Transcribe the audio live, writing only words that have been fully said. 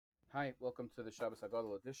Hi, welcome to the Shabbos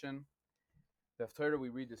Hagadol edition. The Haftarah we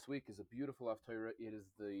read this week is a beautiful Haftarah. It is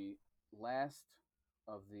the last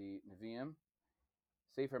of the Nevi'im.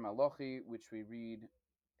 Sefer Malachi, which we read,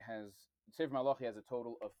 has Sefer Malachi has a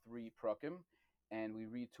total of 3 prakim, and we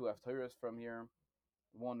read 2 Haftarahs from here.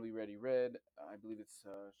 One we already read, I believe it's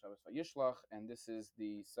Shabbos Vayishlach, and this is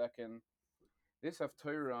the second. This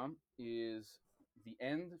Haftarah is the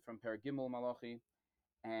end from Paragimel Malachi,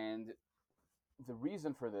 and the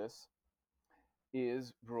reason for this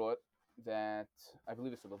is brought that I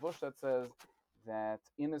believe it's the Lavush that says that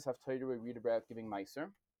in this Haftarah we read about giving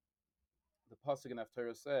Meiser. The pasuk in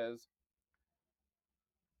Haftarah says,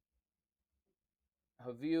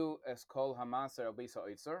 "Haviu es kol hamaser al beisa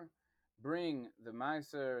oitzer," bring the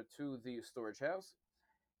Meiser to the storage house,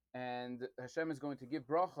 and Hashem is going to give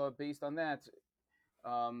bracha based on that.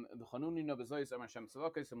 I'm going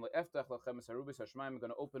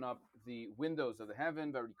to open up the windows of the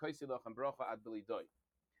heaven,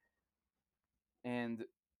 and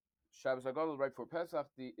Shabbos Hagadol right for Pesach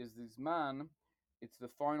is this man. It's the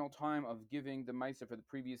final time of giving the Meiser for the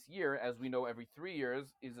previous year. As we know, every 3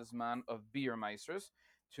 years is this man of beer Meisers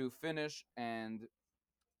to finish and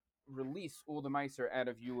release all the Meiser out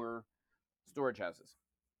of your storage houses.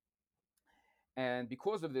 And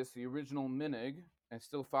because of this, the original minig, and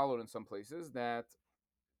still followed in some places, that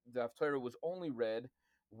the Haftarah was only read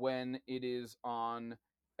when it is on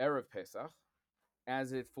Erev Pesach,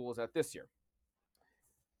 as it falls out this year.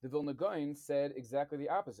 The Vilna Gaon said exactly the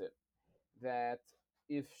opposite, that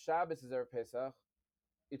if Shabbos is Erev Pesach,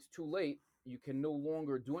 it's too late. You can no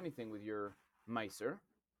longer do anything with your Meiser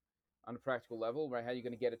on a practical level, right? How are you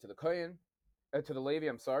going to get it to the Kohen, to the Levi?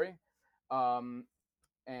 I'm sorry, and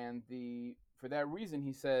for that reason,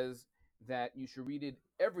 he says that you should read it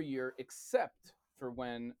every year except for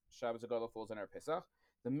when Shabbos Hagadol falls on Erev Pesach.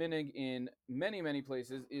 The minig in many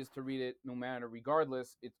places is to read it no matter,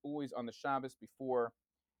 regardless. It's always on the Shabbos before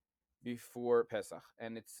Pesach,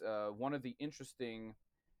 and it's one of the interesting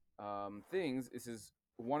things. This is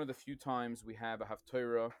one of the few times we have a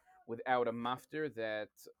Haftarah without a maftir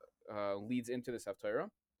that leads into this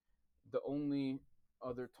Haftarah. The only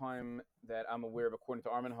other time that I'm aware of, according to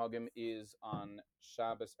Armin Hagim, is on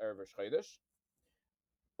Shabbos Erev Rosh Chodesh.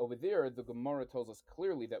 Over there, the Gemara tells us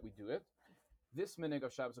clearly that we do it. This minig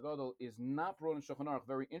of Shabbos Hagadol is not brought in Shulchan Aruch.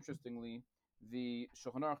 Very interestingly, the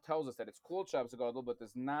Shulchan Aruch tells us that it's called Shabbos Hagadol, but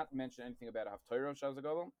does not mention anything about a Haftarah of Shabbos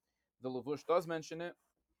Hagadol. The Lavush does mention it,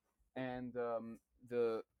 and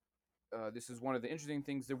this is one of the interesting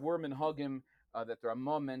things. There were minhagim that the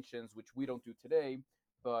Ramah mentions, which we don't do today,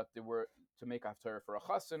 but there were to make haftarah for a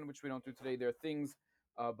chassan, which we don't do today. There are things,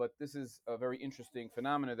 but this is a very interesting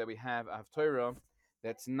phenomenon that we have a haftarah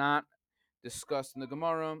that's not discussed in the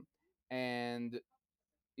Gemara and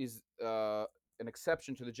is an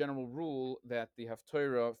exception to the general rule that the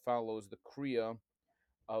haftarah follows the kriya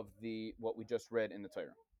of the what we just read in the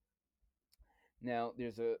Torah. Now,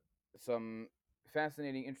 there's some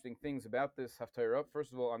fascinating, interesting things about this haftarah.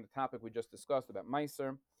 First of all, on the topic we just discussed about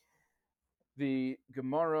Meiser, the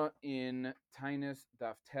Gemara in Tainus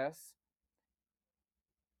Daf Tes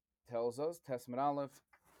tells us, Tes Aleph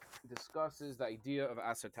discusses the idea of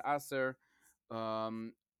Aser to Aser,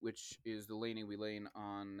 which is the laning we lane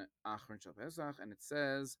on Achron Shal Pesach, and it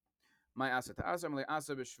says, "My Aser to Aser, Malay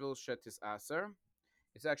Aser b'shvil shetis Aser."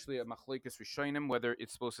 It's actually a machlekes rishonim whether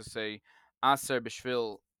it's supposed to say Aser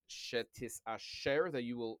b'shvil shetis Asher, that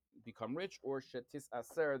you will become rich, or shetis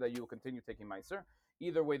Aser, that you will continue taking Meiser.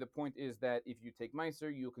 Either way, the point is that if you take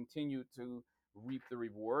Meiser, you'll continue to reap the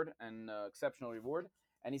reward, and exceptional reward.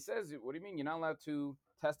 And he says, what do you mean? You're not allowed to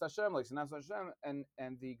test Hashem, like Sanas Hashem?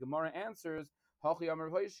 And the Gemara answers, Hachi Amar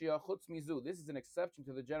Hoshia Chutz Mizu. This is an exception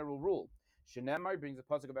to the general rule. Shenemar brings a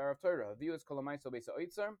pasuk of Erev Torah. Havius Kolamaiso Beisa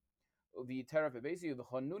Oitzer. The Terah Bebesi, the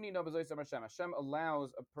Chanuni Nabazois Hashem. Hashem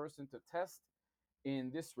allows a person to test in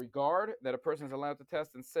this regard, that a person is allowed to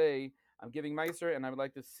test and say, I'm giving Meiser and I would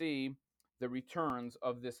like to see the returns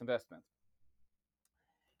of this investment.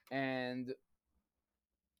 And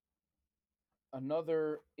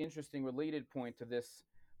another interesting related point to this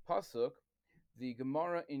pasuk, the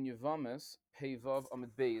Gemara in Yevamis, Peivav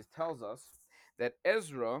Amid Beis, tells us that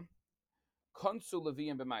Ezra konsu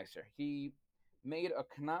Leviim b'Meiser. He made a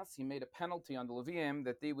knas, he made a penalty on the Leviim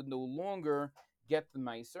that they would no longer get the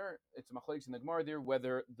Meiser. It's a machlokes in the Gemara there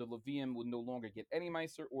whether the Leviim would no longer get any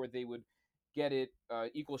Meiser or they would get it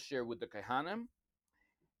equal share with the Kehanim.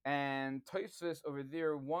 And Tosfos over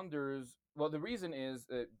there wonders. Well, the reason is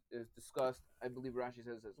discussed. I believe Rashi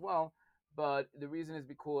says as well, but the reason is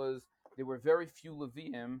because there were very few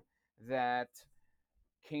Leviim that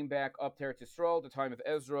came back up to Eretz Yisrael, the time of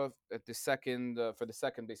Ezra, at the second for the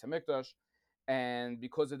second Beis Hamikdash, and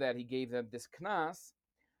because of that, he gave them this knas.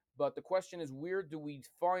 But the question is, where do we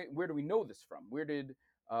know this from? Where did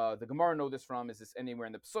the Gemara know this from? Is this anywhere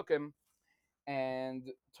in the Psukim? And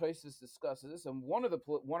Tosfos discusses this, and one of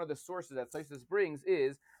the sources that Tosfos brings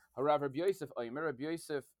is Harav Rabbi Yosef Omer. Rabbi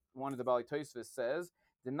Yosef, one of the Bali Tosfos, says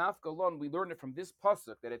the Nafkalon. We learned it from this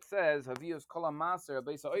pasuk that it says Havios Kol Maser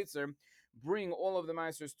Beis Ha'itzer, bring all of the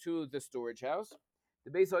masters to the storage house.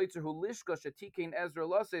 The Beis Ha'itzer who lishka shetikein Ezra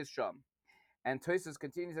lases sham. And Tosfos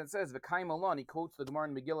continues and says V'kaim Alon. He quotes the Gemara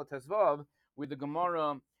in Megillah Tezvav, where the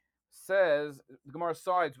Gemara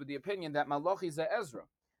sides with the opinion that Malachi is Ezra.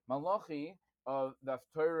 Malachi of the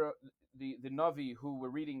Haftarah, the Navi who we're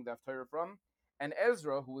reading the Haftarah from, and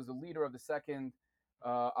Ezra, who was the leader of the second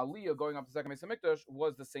Aliyah going up to the second Beis Hamikdash,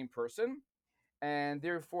 was the same person, and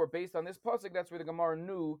therefore, based on this pasuk, that's where the Gemara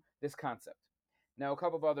knew this concept. Now, a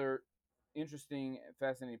couple of other interesting,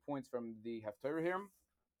 fascinating points from the Haftarah here.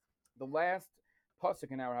 The last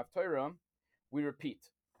pasuk in our Haftarah, we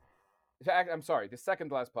repeat. I'm sorry, the second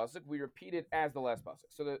to last pasuk, we repeat it as the last pasuk.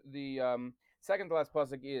 So the second to last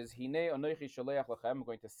pasuk is Hinei Anochi Shaleach Lachem. I'm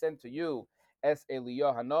going to send to you Es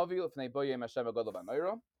Eliyah Hanavi Lefnei Boyem Hashem Agadol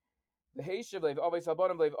B'Noiro. The Heishiv Leiv Avos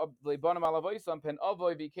Abanim Leibanim Alavoisam Pen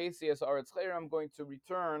Avoy Vikesi Es Aretz Chayr. I'm going to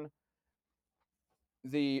return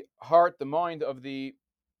the heart, the mind of the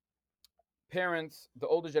parents, the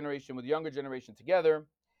older generation with the younger generation together,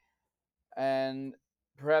 and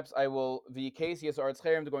perhaps I will Vikesi Es Aretz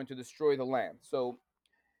Chayr. I'm going to destroy the land. So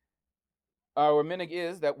our minig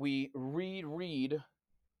is that we reread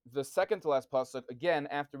the second to last pasuk again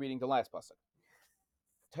after reading the last pasuk.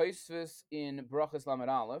 Tosfos in Brachas Lamed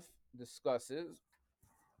Aleph discusses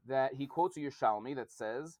that he quotes a Yerushalmi that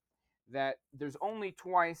says that there's only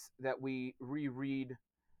twice that we reread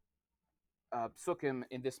psukim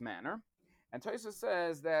in this manner. And Tosfos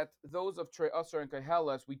says that those of Trei Asar and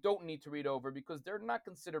Koheles we don't need to read over because they're not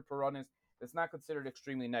considered Puranis. That's not considered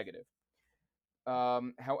extremely negative.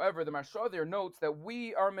 However, the Maharsha there notes that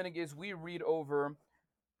our minig is we read over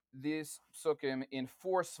this psukim in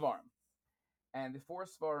 4 svarim. And the 4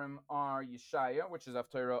 svarim are Yeshaya, which is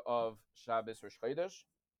Haftarah of Shabbos Rosh Chodesh,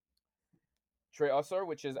 Trei Asar,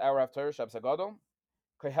 which is our Haftarah Shabbos Hagadol,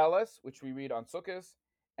 Koheles, which we read on Sukkot,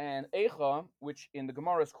 and Eicha, which in the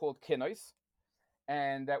Gemara is called Kinos,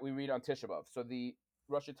 and that we read on Tisha B'Av. So the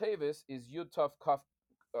Rosh Tevis is Yud Tov Kuf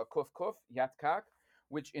Kuf Yat Kak,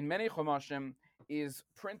 which in many Chumashim is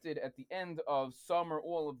printed at the end of some or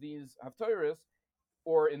all of these Haftarahs,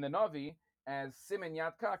 or in the Navi, as Simen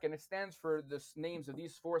Yat Kak, and it stands for the names of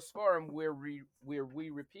these 4 Svarim where we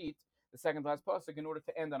repeat the second last pasuk in order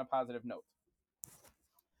to end on a positive note.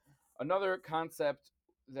 Another concept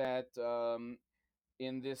that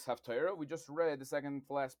in this Haftarah, we just read the second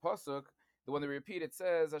to last pasuk, the one that we repeat, it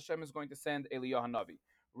says Hashem is going to send Eliyahu Hanavi.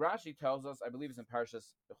 Rashi tells us, I believe it's in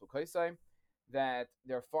Parashas Bechukoisai, that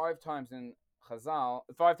there are 5 times in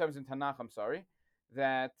Tanakh,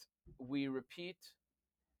 that we repeat.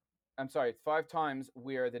 5 times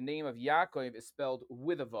where the name of Yaakov is spelled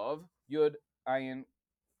with a vav, Yud, Ayin,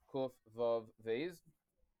 Kuf, Vav, Vez,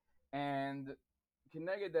 and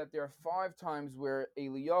connected that there are 5 times where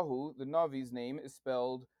Eliyahu, the Navi's name, is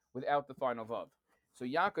spelled without the final vav. So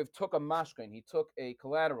Yaakov took a mashkin, he took a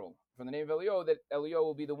collateral from the name of Eliyahu, that Eliyahu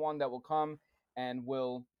will be the one that will come and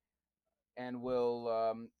will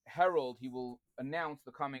herald. He will announce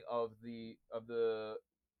the coming of the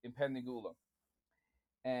impending Gula.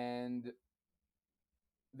 And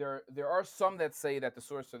there are some that say that the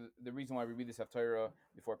source of the reason why we read this Haftarah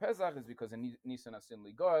before Pesach is because in Nisan Asin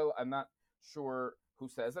Li Goel. I'm not sure who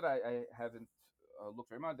says it. I haven't looked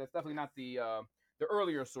very much. That's definitely not the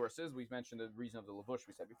earlier sources. We've mentioned the reason of the Lavush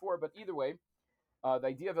we said before, but either way, the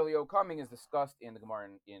idea of Eliyahu coming is discussed in the Gemara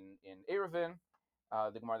in Eruvin.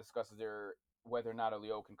 The Gemara discusses there whether or not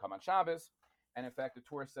Eliyahu can come on Shabbos, and in fact, the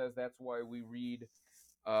Torah says that's why we read.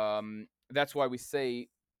 That's why we say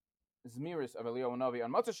Zmiris of Eliyahu Navi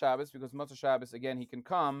on Motzei Shabbos, because Motzei Shabbos again he can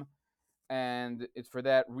come, and it's for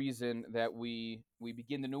that reason that we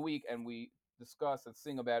begin the new week and we discuss and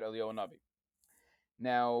sing about Eliyahu Navi.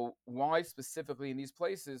 Now, why specifically in these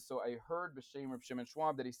places? So I heard B'Shem Reb Shimon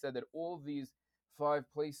Schwab that he said that all these 5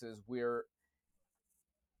 places where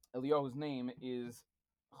Eliyahu's name is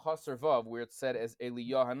Chaser Vav, where it's said as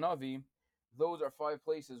Eliyahu Navi, those are 5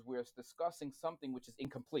 places where it's discussing something which is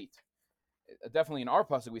incomplete. Definitely in our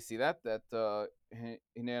pasuk we see that that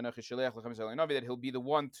he'll be the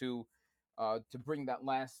one to bring that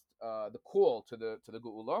last the call to the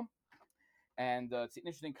Geula. And it's an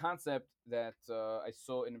interesting concept that I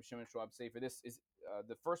saw in Shimon Schwab say for this is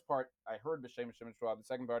the first part I heard b'shem Hashem Yisrael. The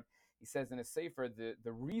second part he says in his sefer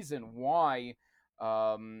the reason why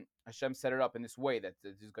Hashem set it up in this way, that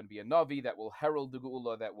there's going to be a navi that will herald the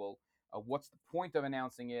geula, that will what's the point of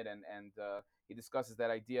announcing it, and he discusses that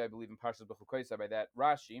idea, I believe, in Parshas B'chukoysa by that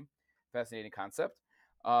Rashi. Fascinating concept.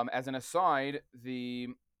 As an aside, the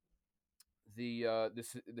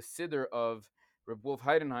Siddur of Reb Wolf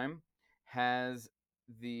Heidenheim has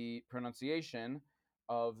the pronunciation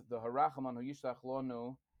of the Harachaman Hu Yishlach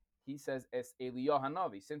Lonu. He says es Eliyah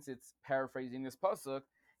Hanavi. Since it's paraphrasing this pasuk,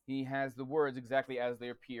 he has the words exactly as they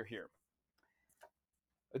appear here.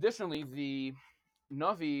 Additionally, the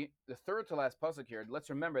Navi, the third to last pasuk here. Let's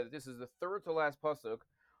remember that this is the third to last pasuk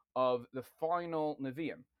of the final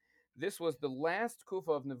Nevi'im. This was the last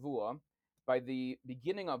kufa of Nevuah. By the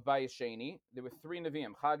beginning of Bayis Sheni, there were three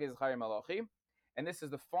Nevi'im, Chag, Zechariah, Malachi, and this is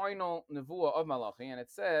the final Nevuah of Malachi, and it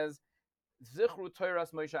says, Zichru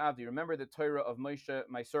Toras Moshe Avdi, remember the Torah of Moshe,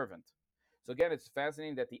 my servant. So again, it's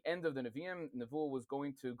fascinating that the end of the Nevi'im, Nevuah was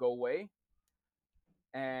going to go away,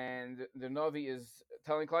 and the Navi is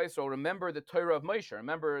telling Klal Yisrael, remember the Torah of Moshe,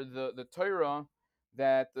 remember the Torah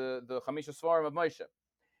that the Chamisha Svarim of Moshe.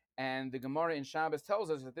 And the Gemara in Shabbos tells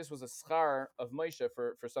us that this was a schar of Moshe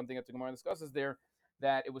for something that the Gemara discusses there,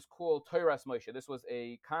 that it was called Toras Moshe. This was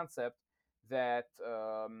a concept that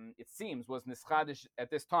it seems was nischadish at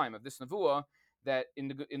this time of this nevuah. That in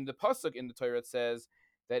the pasuk in the Torah it says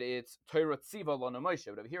that it's Torah Tziva Lana Moshe,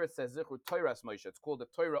 but over here it says Zichru Toras Moshe. It's called the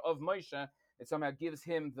Torah of Moshe. It somehow gives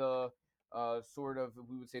him the sort of,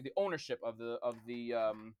 we would say, the ownership of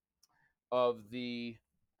the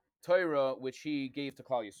Torah which he gave to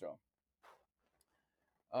Klal Yisrael.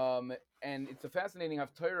 And it's a fascinating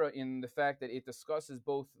Haftarah in the fact that it discusses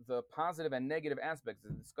both the positive and negative aspects.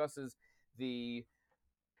 It discusses the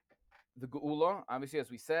Geula, obviously,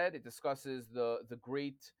 as we said. It discusses the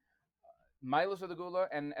great milos of the Geula,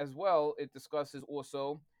 and as well, it discusses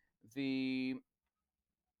also the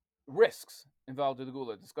risks involved with the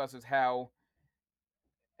Geula. It discusses how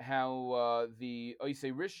the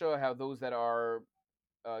Oisei Risha, how those that are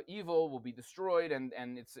evil will be destroyed, and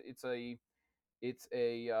it's a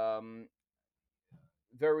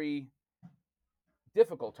very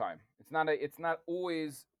difficult time. It's not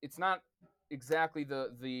exactly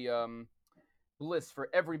the bliss for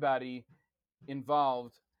everybody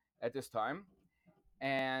involved at this time.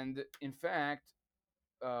 And in fact,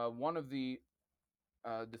 one of the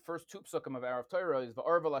first two psukim of Arav Torah is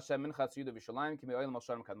Va'arvel Hashem Minchatz Yudah V'Shalayim Ki Me'olim Al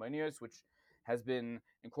Shalom Kadmonius, which has been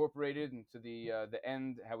incorporated into the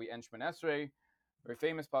end, how we end Shemon Esrei, very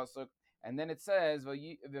famous pasuk. And then it says, I'm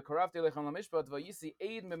going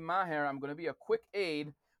to be a quick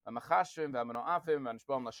aid.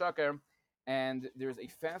 And there's a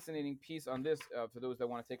fascinating piece on this for those that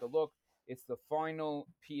want to take a look. It's the final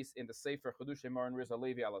piece in the Sefer Chedushay Maran Rizal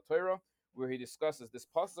Levi Ala Torah, where he discusses this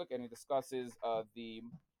pasuk and he discusses the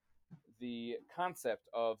concept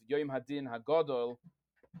of Yom Hadin Hagadol,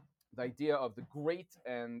 the idea of the great,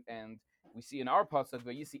 and we see in our pasuk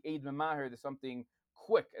where you see Eid Memaher, there's something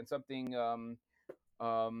quick and something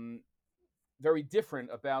very different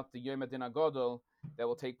about the Yom Hadin Hagadol that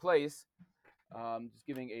will take place. Just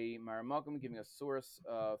giving a Maramakum, giving a source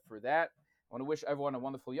for that. I want to wish everyone a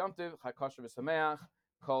wonderful Yom Tov, Chag Kosher v'Sameach,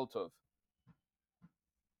 Kol Tov.